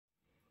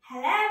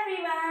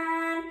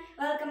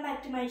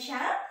my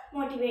channel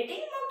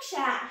Motivating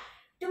Moksha.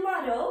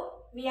 Tomorrow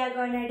we are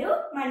gonna do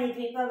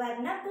Manidweepa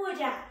varana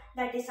pooja,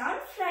 that is on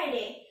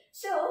Friday.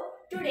 So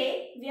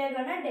today we are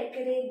gonna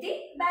decorate the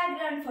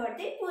background for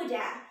the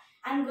puja.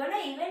 I'm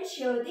gonna even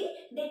show the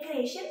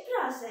decoration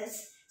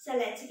process. So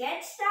let's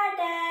get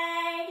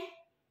started.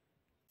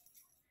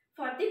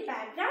 For the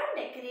background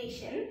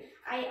decoration,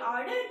 I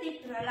ordered the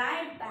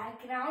Prolite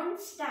background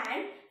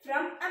stand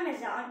from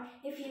Amazon.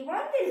 If you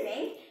want the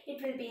link,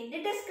 it will be in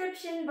the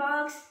description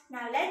box.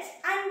 Now let's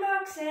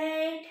unbox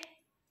it.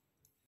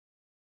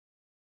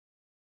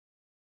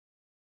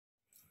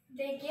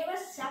 They gave a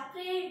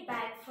separate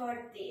bag for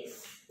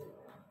this.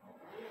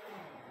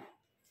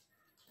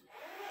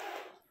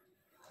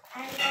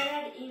 And there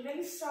are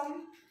even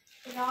some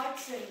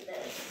rods in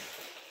this.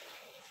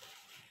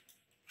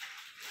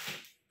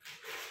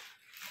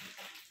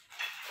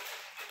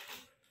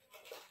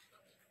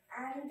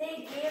 And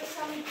they gave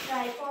some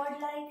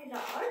tripod-like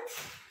rods.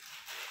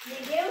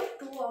 They gave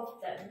 2 of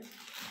them.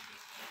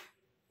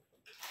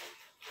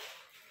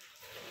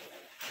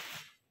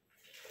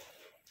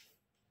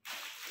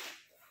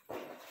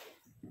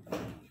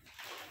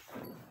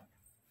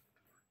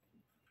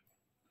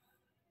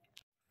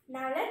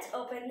 Now let's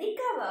open the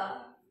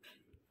cover.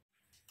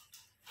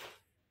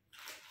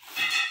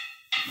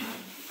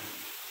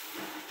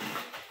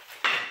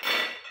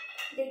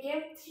 They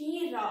gave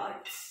 3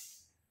 rods.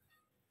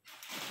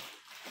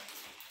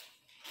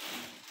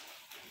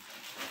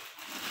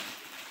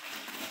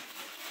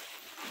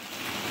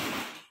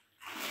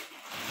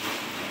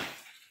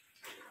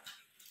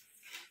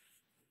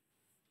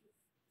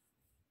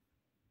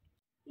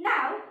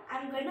 Now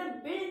I'm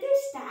gonna build this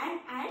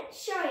stand and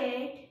show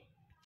it.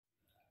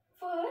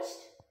 First,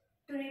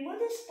 to remove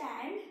the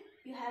stand,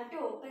 you have to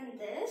open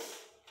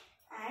this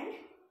and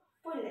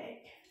pull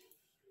it.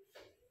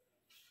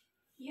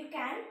 You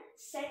can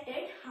set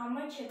it how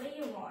much ever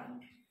you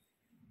want.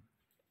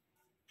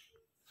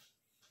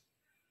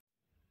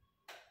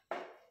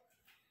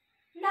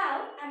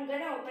 Now I'm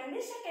gonna open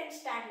the second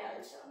stand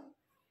also.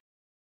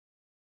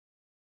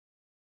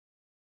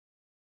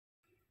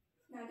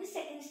 Now the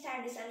second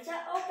stand is also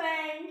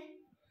opened.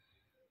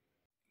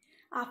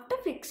 After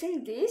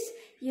fixing this,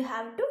 you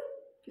have to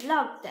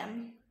lock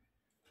them.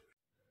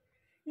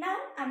 Now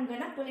I'm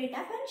gonna pull it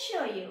up and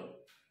show you.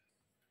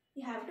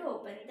 You have to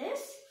open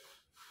this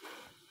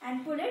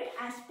and pull it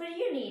as per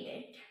you need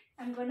it.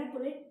 I'm gonna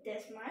pull it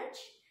this much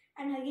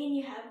and again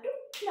you have to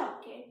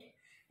lock it.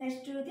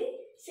 Let's do the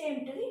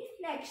same to the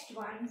next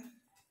one.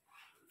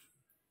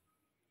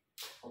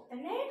 Open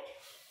it,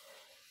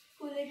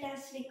 pull it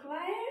as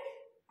required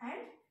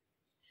and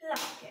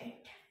lock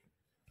it.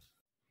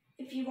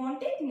 If you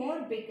want it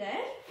more bigger,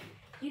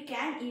 you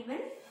can even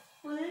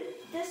pull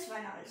this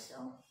one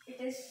also.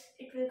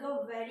 It will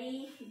go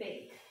very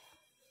big.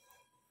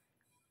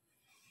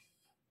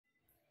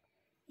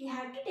 You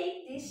have to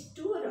take these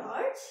 2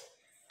 rods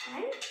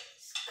and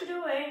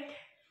screw it.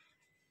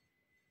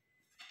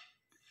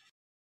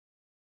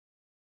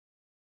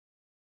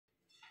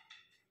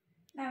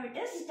 Now it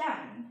is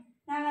done.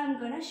 Now I'm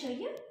gonna show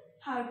you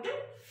how to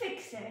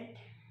fix it.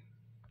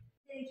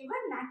 They'll give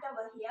a nut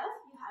over here.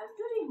 You have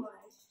to remove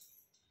it.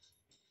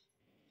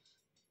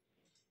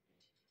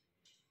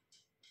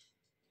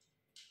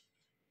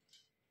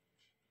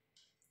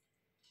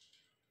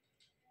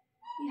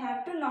 You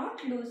have to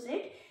not lose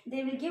it.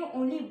 They will give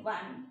only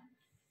 1.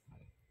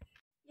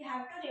 You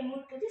have to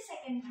remove to the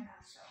second one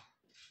also.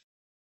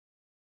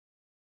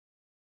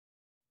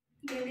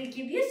 They will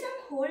give you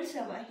some holes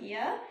over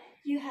here.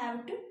 You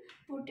have to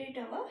put it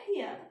over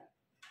here.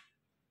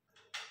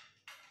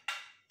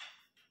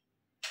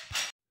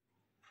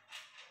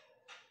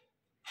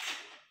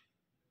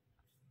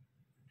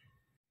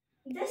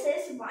 This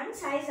is one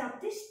size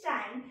of the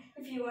stand.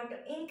 If you want to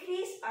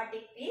increase or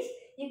decrease,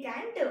 you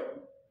can do.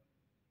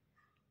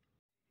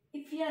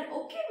 If you are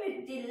okay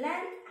with the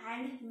length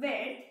and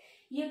width,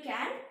 you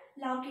can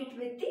lock it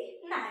with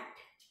the nut.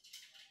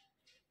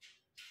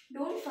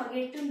 Don't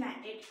forget to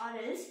nut it or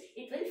else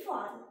it will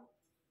fall.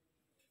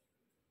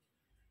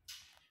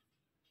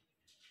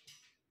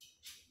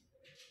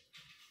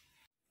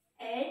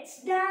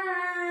 It's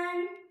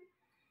done.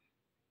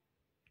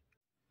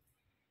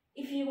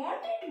 If you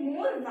want it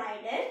more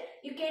wider,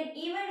 you can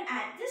even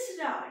add this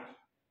rod.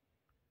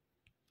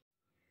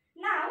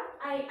 Now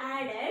I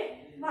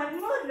added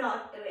 1 more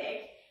rod to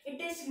it.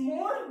 It is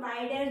more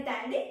wider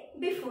than the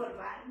before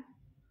one.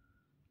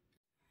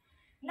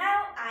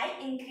 Now I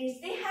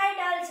increase the height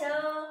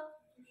also.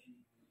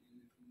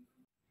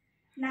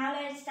 Now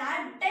let's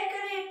start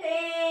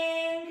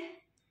decorating.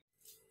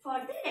 For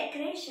the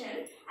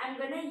decoration, I'm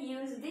gonna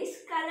use these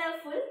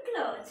colorful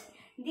clothes.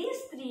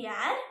 These 3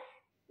 are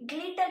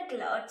glitter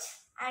clothes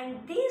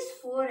and these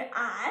 4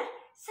 are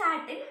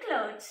satin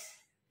clothes.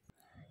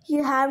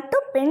 You have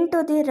to pin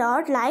to the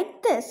rod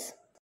like this.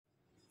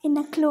 In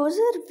a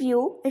closer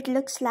view, it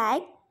looks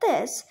like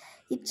this.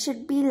 It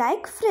should be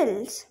like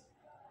frills.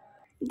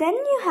 Then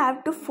you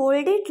have to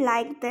fold it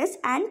like this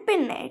and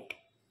pin it.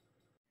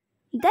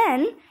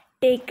 Then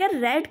take a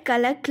red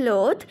color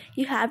cloth.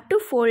 You have to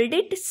fold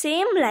it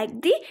same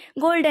like the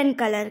golden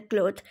color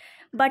cloth,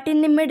 but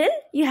in the middle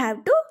you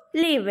have to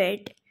leave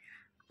it.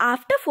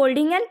 After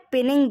folding and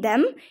pinning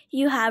them,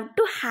 you have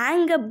to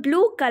hang a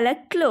blue color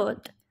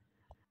cloth.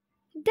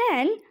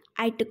 Then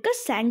I took a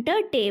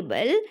center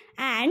table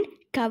and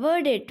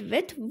covered it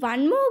with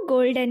one more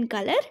golden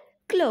color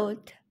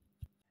cloth.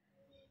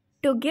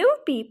 To give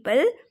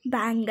people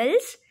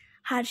bangles,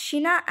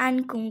 Harshina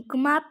and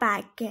Kunkuma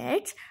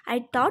packets,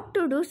 I thought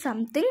to do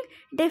something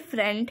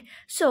different.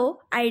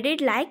 So I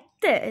did like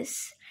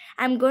this.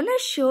 I'm gonna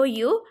show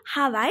you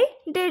how I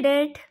did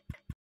it.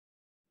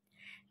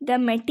 The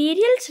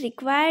materials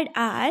required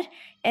are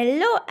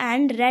yellow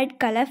and red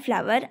color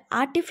flower,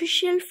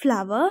 artificial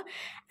flower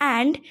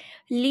and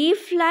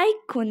leaf-like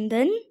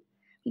kundan,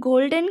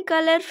 golden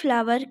color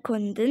flower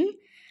kundan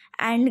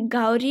and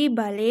gauri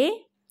bale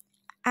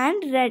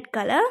and red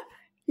color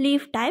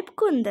leaf type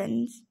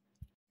kundans.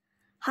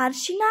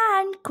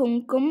 Harshina and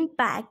Kumkum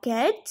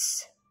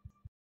packets.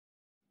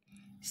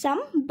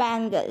 Some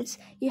bangles.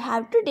 You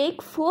have to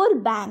take 4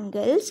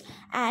 bangles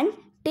and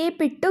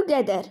tape it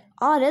together,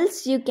 or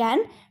else you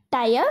can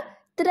tie a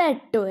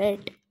thread to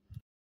it.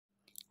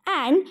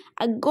 And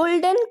a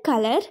golden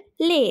color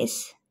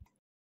lace.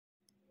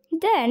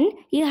 Then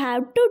you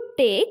have to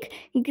take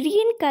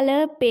green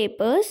color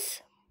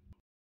papers.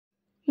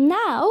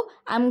 Now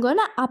I'm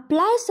gonna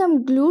apply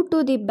some glue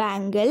to the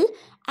bangle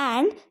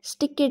and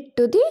stick it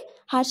to the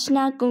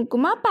Harshina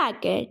Kunkuma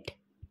packet.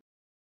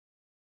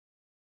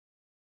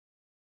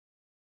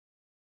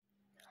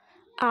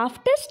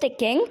 After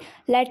sticking,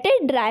 let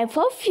it dry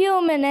for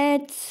few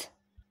minutes.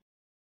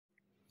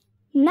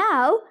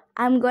 Now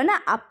I'm gonna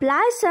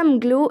apply some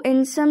glue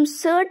in some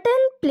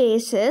certain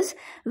places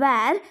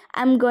where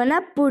I'm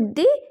gonna put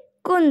the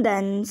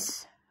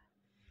kundans.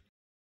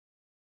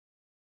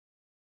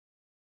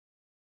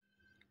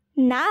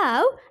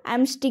 Now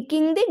I'm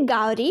sticking the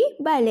gauri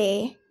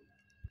bale.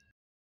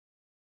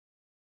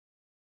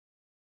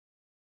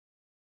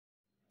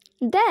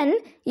 Then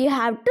you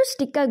have to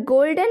stick a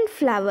golden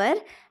flower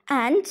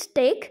and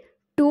stick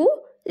 2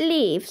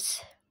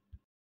 leaves.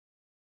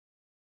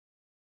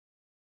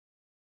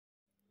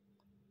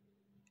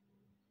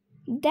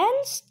 Then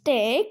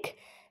stick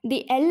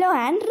the yellow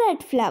and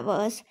red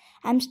flowers.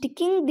 I'm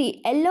sticking the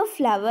yellow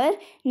flower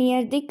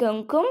near the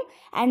kumkum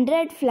and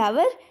red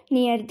flower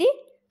near the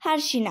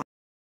harshina.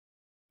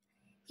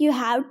 You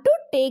have to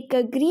take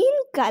a green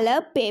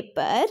color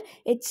paper.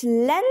 Its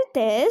length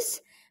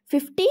is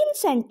 15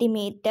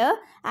 centimeter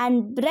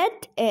and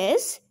breadth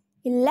is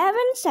 11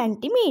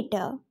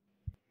 centimeter.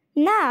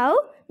 Now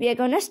we are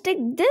going to stick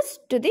this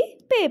to the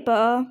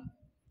paper.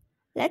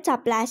 Let's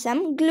apply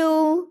some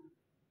glue.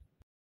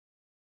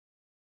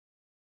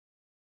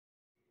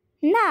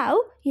 Now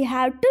you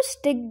have to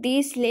stick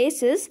these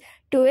laces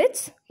to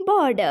its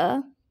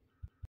border.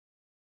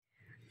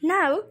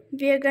 Now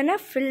we are going to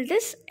fill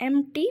this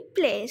empty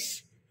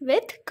place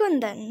with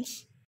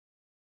kundans.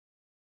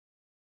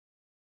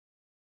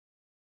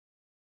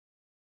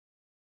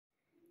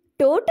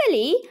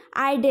 Totally,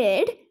 I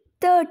did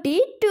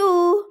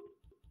 32.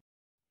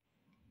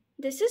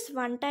 This is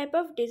one type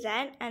of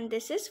design and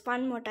this is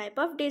one more type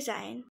of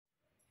design.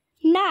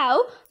 Now,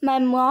 my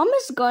mom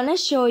is gonna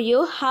show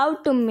you how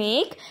to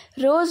make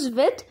rose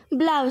with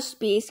blouse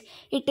piece.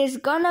 It is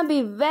gonna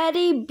be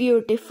very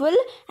beautiful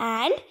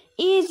and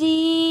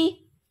easy.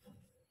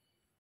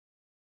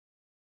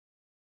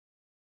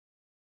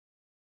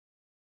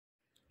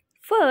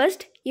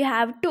 First, you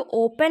have to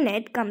open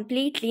it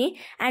completely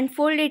and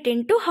fold it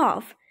into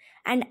half.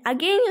 And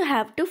again you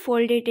have to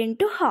fold it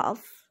into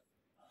half.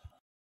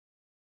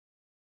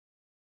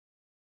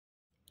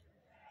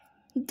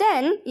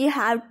 Then you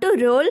have to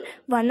roll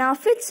one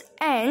of its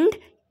end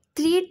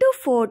 3 to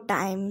 4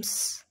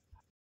 times.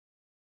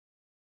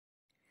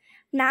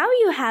 Now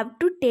you have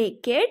to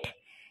take it,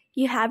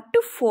 you have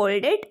to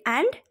fold it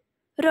and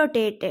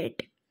rotate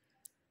it.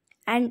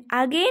 And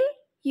again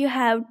you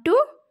have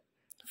to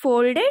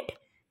fold it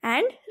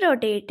and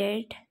rotate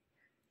it.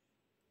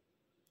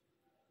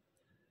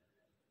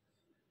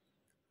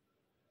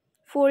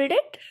 Fold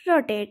it,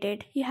 rotate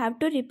it. You have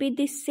to repeat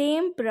the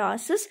same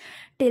process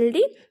till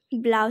the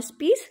blouse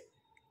piece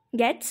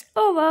gets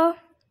over.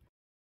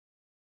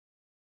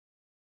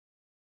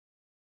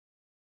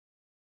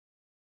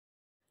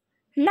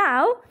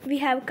 Now we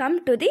have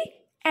come to the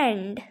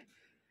end.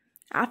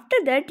 After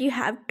that you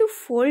have to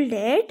fold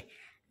it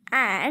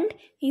and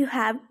you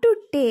have to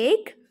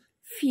take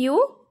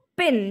few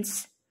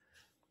pins.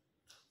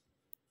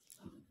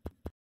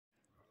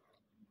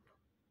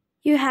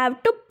 You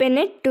have to pin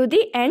it to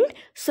the end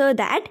so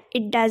that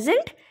it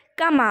doesn't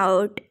come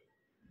out.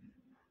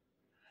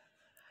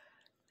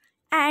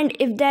 And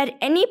if there are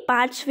any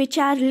parts which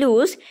are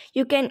loose,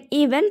 you can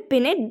even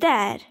pin it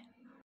there.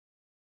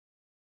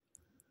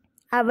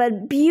 Our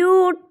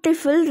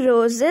beautiful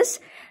rose is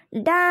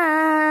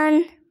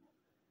done.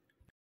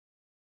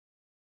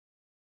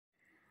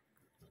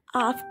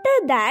 After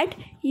that,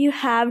 you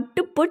have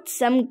to put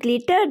some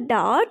glitter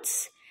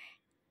dots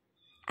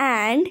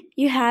and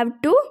you have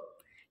to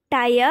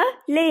tie a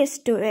lace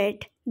to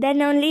it.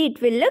 Then only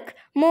it will look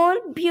more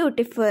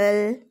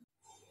beautiful.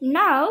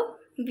 Now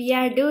we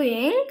are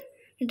doing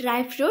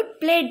dry fruit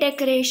plate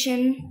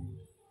decoration.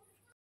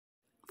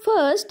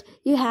 First,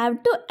 you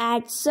have to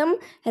add some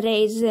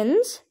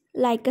raisins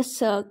like a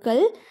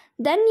circle.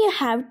 Then you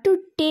have to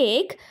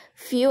take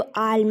few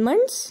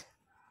almonds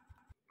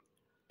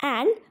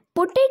and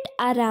put it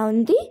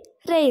around the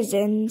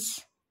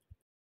raisins.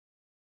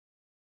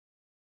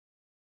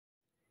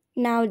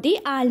 Now the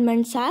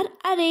almonds are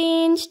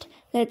arranged.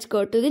 Let's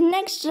go to the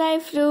next dry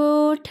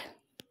fruit.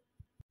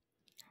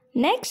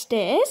 Next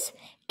is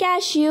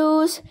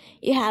cashews.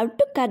 You have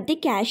to cut the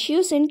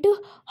cashews into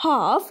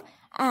half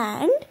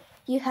and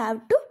you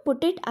have to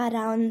put it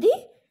around the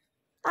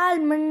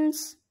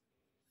almonds.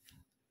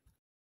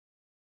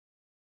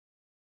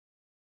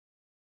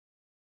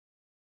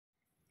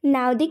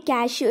 Now the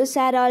cashews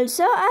are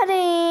also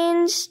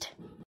arranged.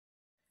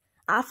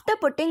 After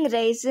putting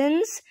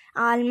raisins,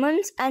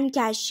 almonds and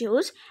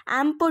cashews,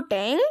 I am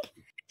putting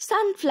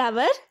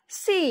sunflower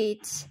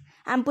seeds.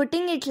 I am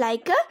putting it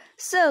like a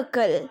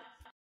circle.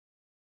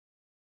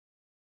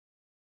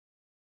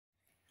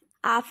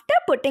 After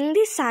putting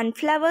the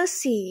sunflower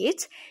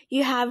seeds,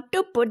 you have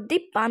to put the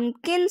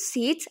pumpkin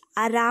seeds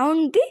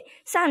around the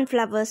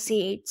sunflower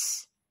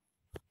seeds.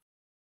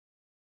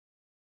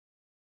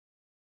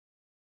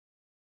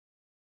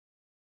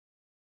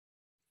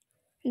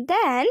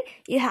 Then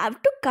you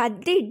have to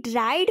cut the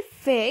dried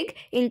fig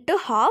into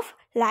half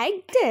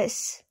like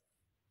this.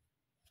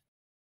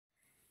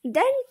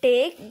 Then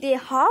take the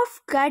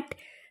half cut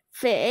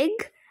fig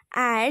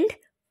and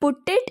put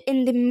it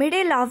in the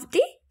middle of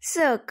the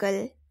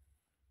circle.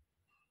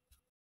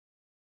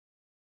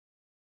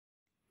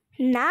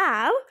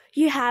 Now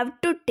you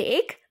have to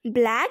take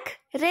black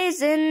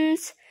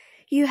raisins.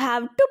 You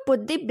have to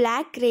put the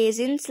black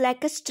raisins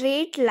like a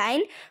straight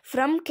line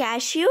from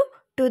cashew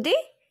to the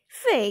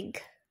fig.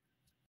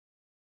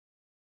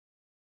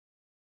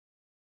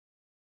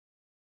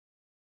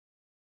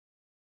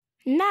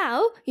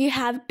 Now you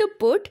have to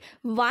put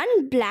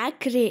one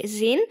black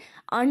raisin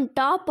on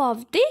top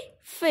of the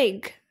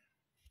fig.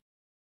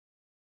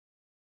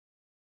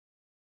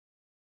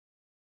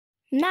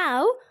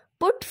 Now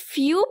put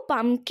few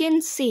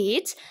pumpkin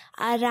seeds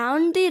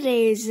around the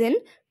raisin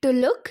to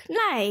look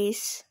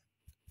nice.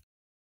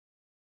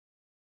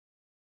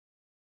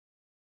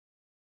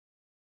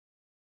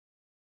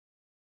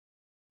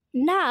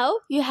 Now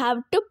you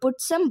have to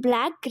put some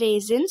black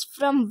raisins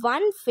from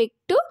one fig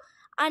to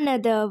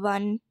another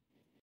one.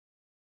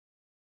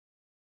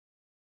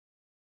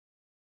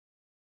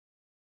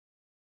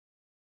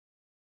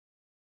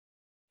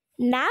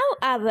 Now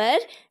our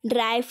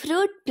dry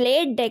fruit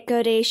plate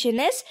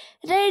decoration is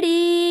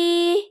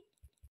ready.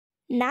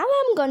 Now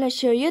I'm gonna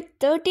show you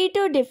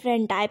 32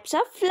 different types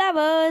of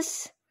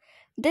flowers.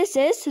 This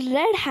is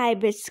red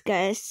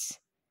hibiscus.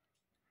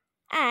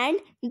 And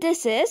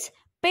this is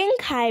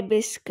pink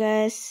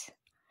hibiscus.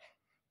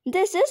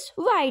 This is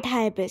white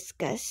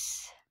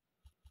hibiscus.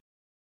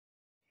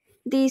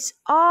 These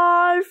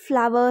all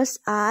flowers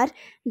are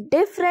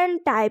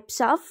different types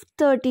of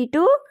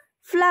 32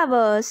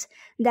 flowers.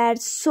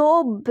 That's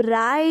so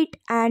bright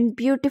and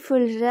beautiful,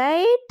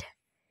 right?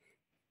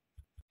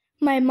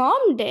 My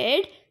mom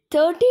did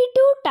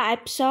 32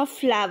 types of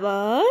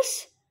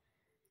flowers,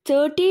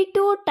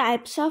 32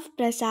 types of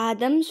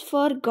prasadams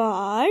for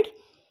God,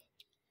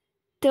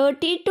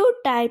 32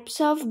 types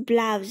of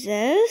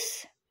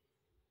blouses,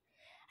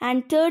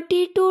 and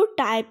 32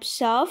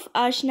 types of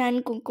Arshana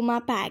and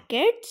Kunkuma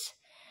packets,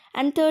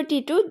 and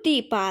 32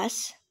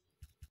 deepas.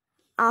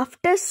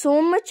 After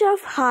so much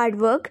of hard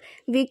work,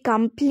 we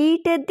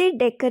completed the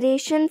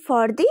decoration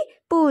for the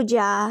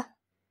puja.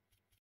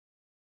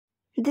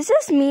 This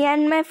is me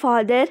and my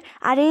father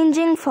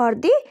arranging for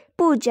the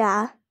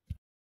puja.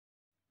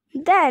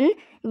 Then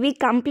we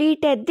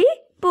completed the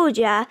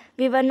puja.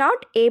 We were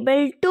not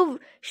able to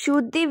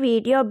shoot the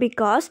video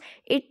because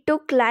it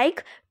took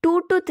like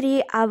 2 to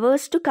 3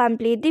 hours to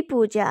complete the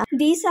puja.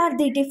 These are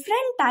the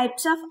different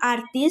types of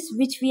aartis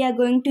which we are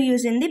going to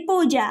use in the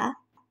puja.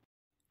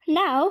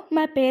 Now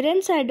my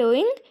parents are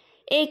doing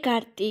Ek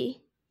Aarti.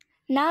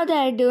 Now they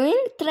are doing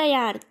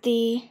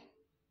Trayarti.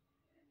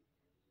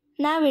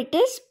 Now it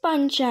is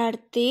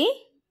Pancharti.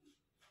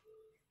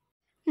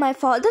 My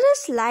father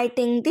is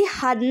lighting the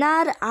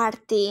Hadnar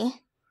Aarti.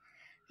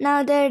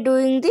 Now they are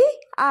doing the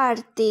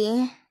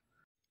Aarti.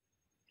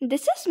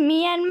 This is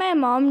me and my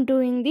mom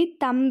doing the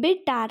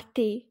Tambit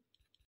Aarti.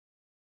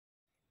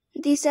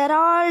 These are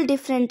all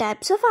different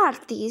types of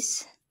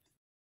aartis.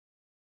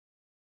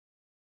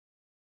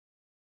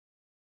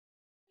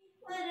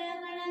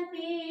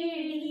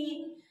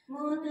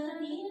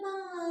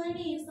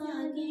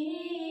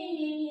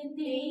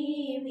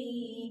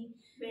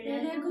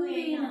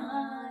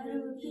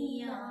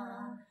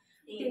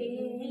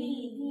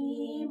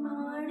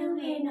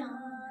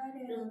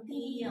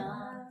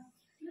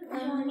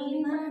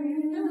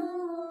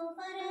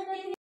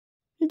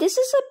 This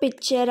is a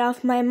picture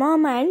of my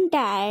mom and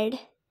dad.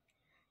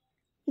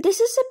 This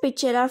is a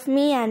picture of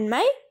me and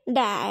my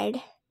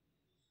dad.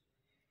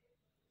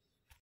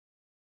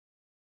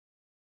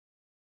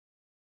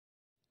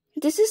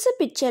 This is a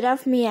picture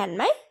of me and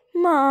my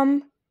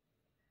mom.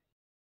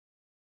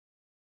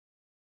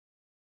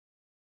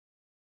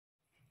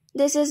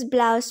 This is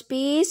blouse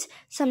piece,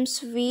 some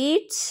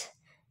sweets,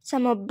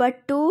 some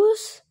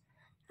obbattus,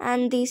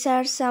 and these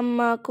are some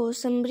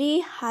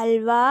kosamri,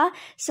 halwa,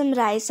 some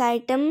rice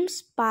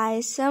items,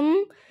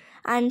 payasam,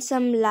 and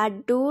some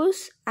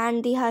laddus,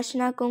 and the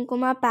Hashna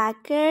Kunkuma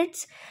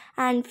packets,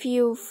 and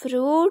few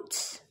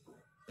fruits.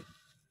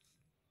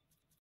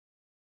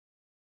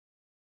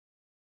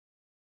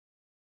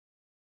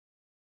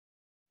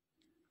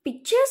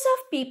 Pictures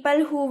of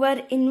people who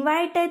were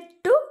invited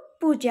to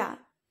puja.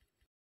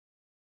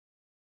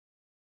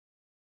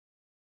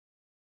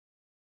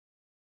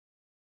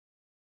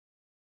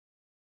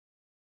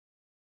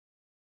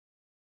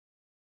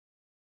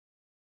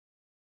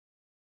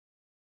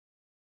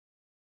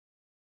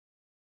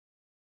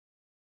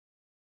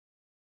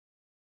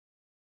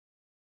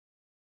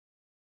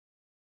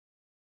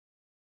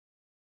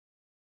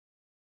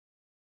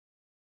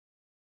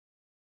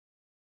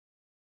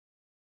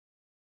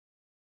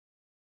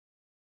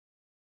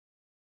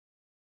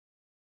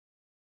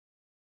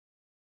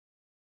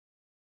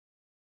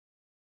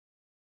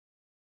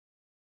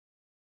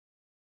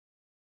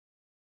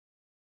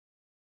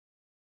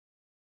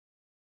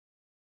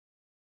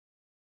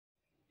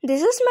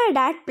 This is my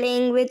dad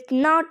playing with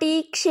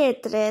naughty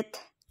Kshetrit.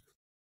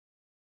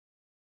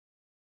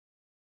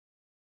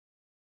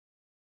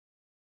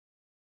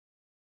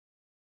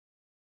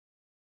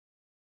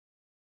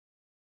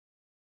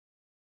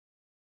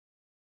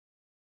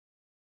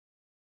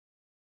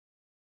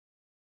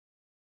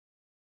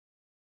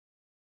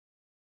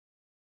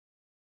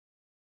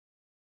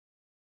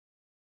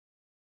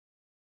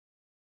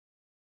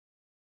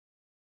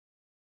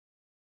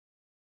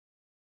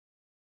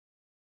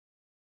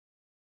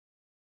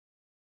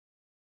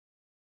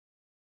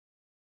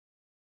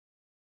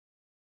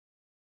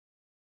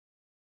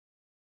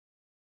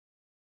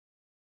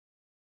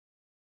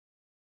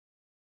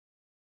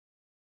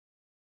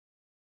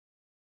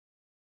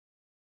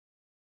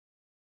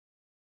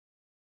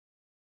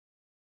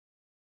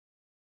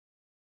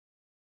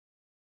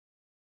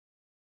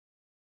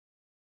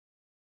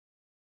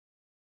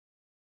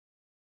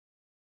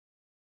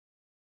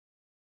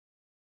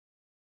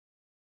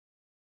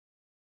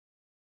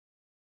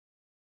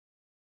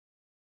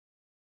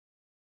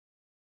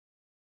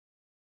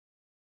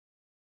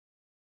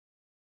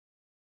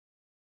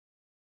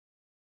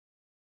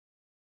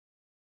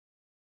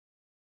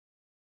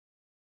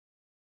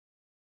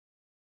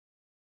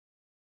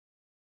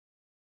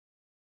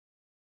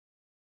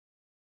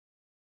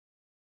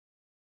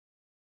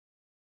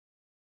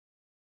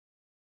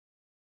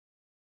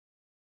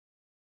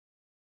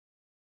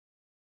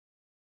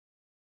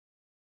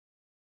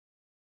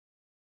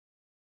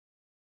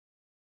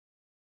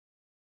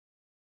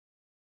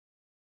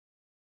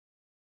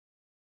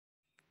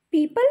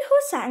 People who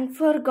sang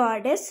for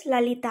goddess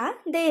Lalita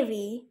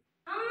Devi.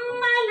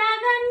 Amma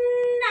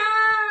laganna,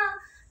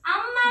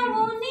 amma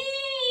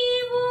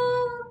neevu,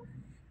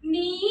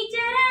 nee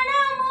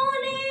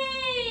charanamule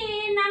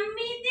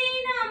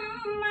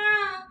nammitinamma,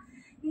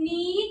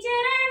 nee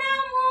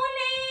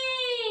charanamule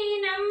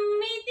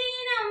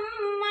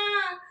nammitinamma,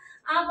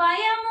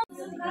 abhayamu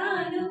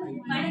sukhalu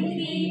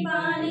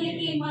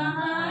Manidweepaniki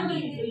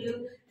mahanidulu.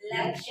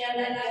 లక్షల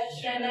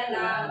లక్షల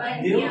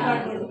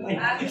లావణ్యాలు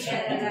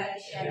అక్షర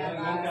లక్షల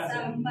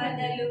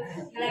సంపదలు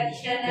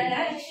లక్షల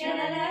లక్షల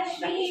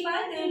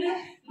లక్ష్మీపతులు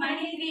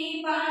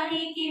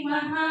మణిద్వీపానికి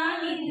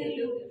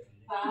మహానిధులు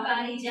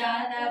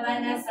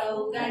పారిజాతవన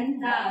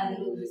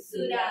సౌగంధాలు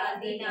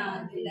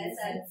సురాదినాథుల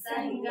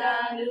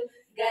సత్సంగాలు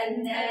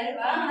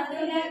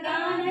గంధర్వాదుల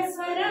గాన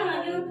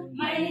స్వరాలు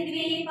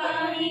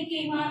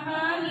మణిద్వీపానికి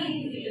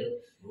మహానిధులు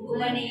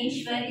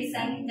భువనేశ్వరి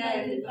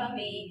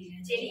సంకల్పమే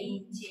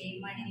జనించే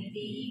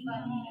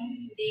మణిద్వీపము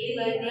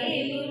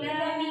దేవదేవుల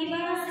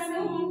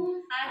నివాసము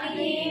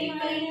అదే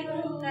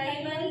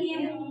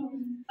కైవల్యము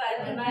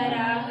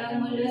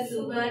పద్మరాగములు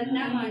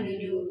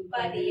సువర్ణమణులు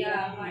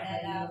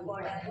పదియామడల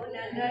పొడవున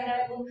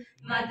గడవు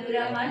మధుర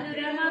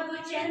మధురమగు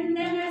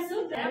చందన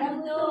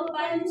సుప్రముతో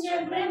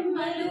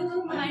పంచబ్రహ్మలు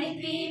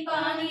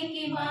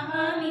మణిద్వీపానికి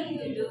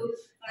మహానిధులు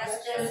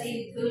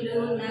అష్టసిద్ధులు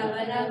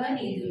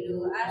నవనవనిధులు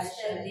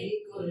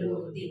అష్టదిక్కులు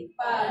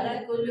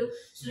దిక్పాలకులు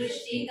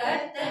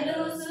సృష్టికర్తలు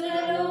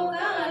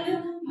సురలోకాలు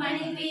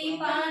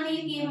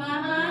మణిద్వీపానికి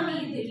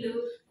మహానిధులు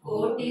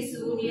కోటి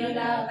సూర్యుల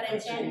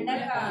ప్రచండ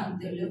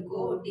కాంతులు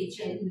కోటి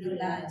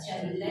చంద్రుల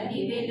చల్లని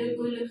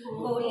వెలుగులు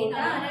కోటి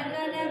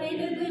తారకల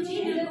వెలుగు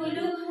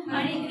చిలుకులు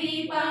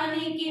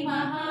మణిద్వీపానికి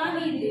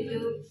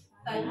మహానిధులు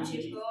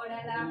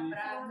కంచుకోడల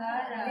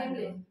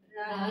ప్రాకారాలు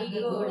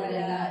రాగి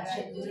గోడల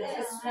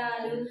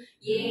చతురస్రాలు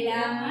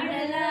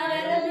ఏడామడల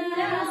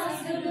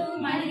రత్నరాసులు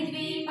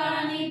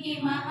మణిద్వీపానికి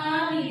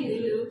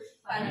మహానిధులు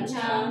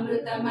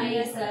పంచామృతమయ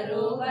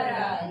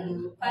సరోవరాలు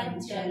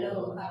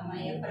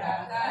పంచలోహమయ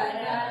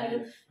ప్రాకారాలు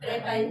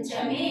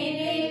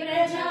ప్రపంచమేలే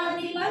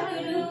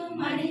ప్రజాధిపతులు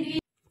మణిద్వీ.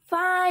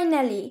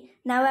 Finally,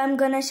 now I'm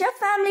gonna show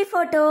family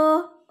photo.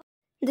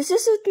 This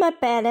is with my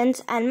parents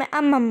and my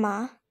Ammamma.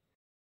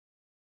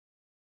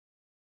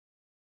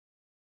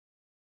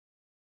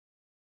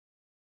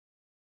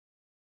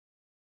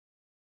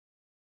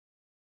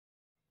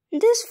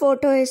 This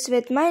photo is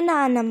with my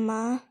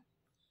Nanamma.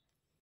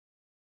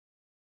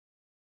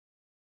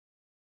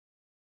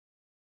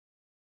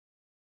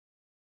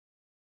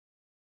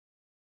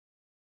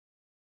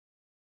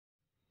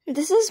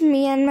 This is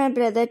me and my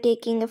brother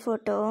taking a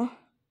photo.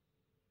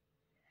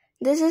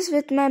 This is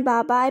with my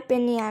Baba,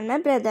 Penny and my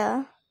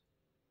brother.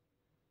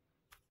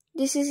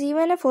 This is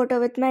even a photo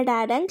with my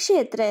dad and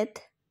Kshetrit.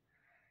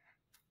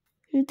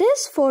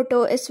 This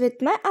photo is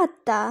with my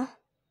Atta.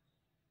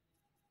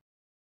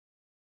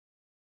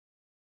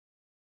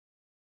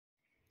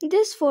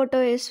 This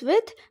photo is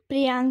with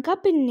Priyanka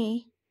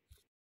Pinni.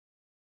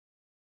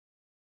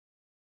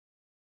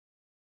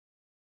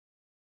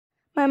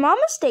 My mom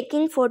is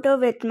taking photo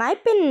with my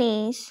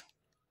pinnies.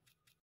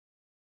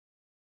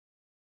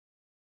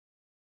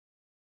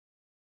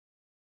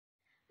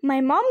 My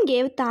mom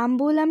gave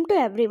tambulam to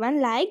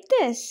everyone like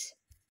this.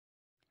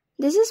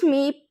 This is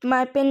me,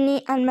 my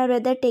pinny and my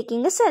brother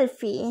taking a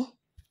selfie.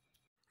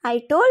 I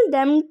told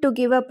them to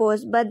give a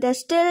pose, but they're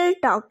still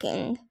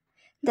talking.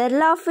 They're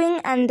laughing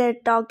and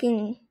they're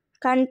talking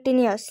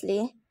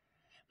continuously.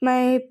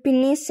 My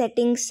pinny is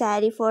setting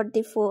sari for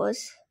the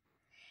pose.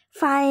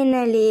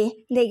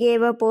 Finally, they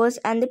gave a pose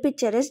and the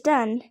picture is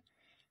done.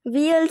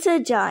 We also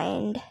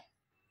joined.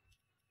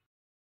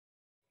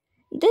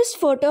 This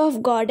photo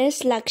of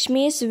goddess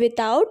Lakshmi is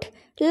without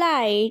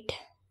light.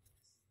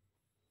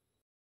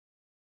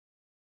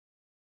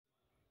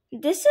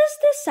 This is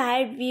the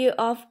side view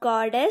of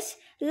goddess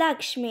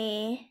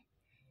Lakshmi.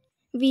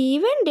 We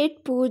even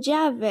did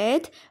pooja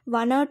with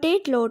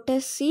 108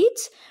 lotus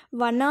seeds,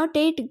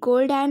 108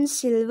 gold and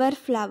silver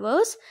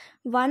flowers,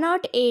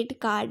 108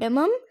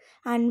 cardamom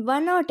and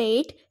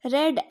 108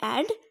 red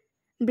and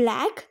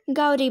black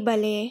Gauri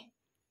Bale.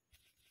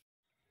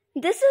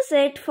 This is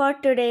it for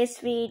today's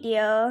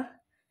video.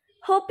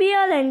 Hope you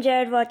all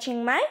enjoyed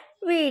watching my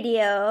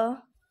video.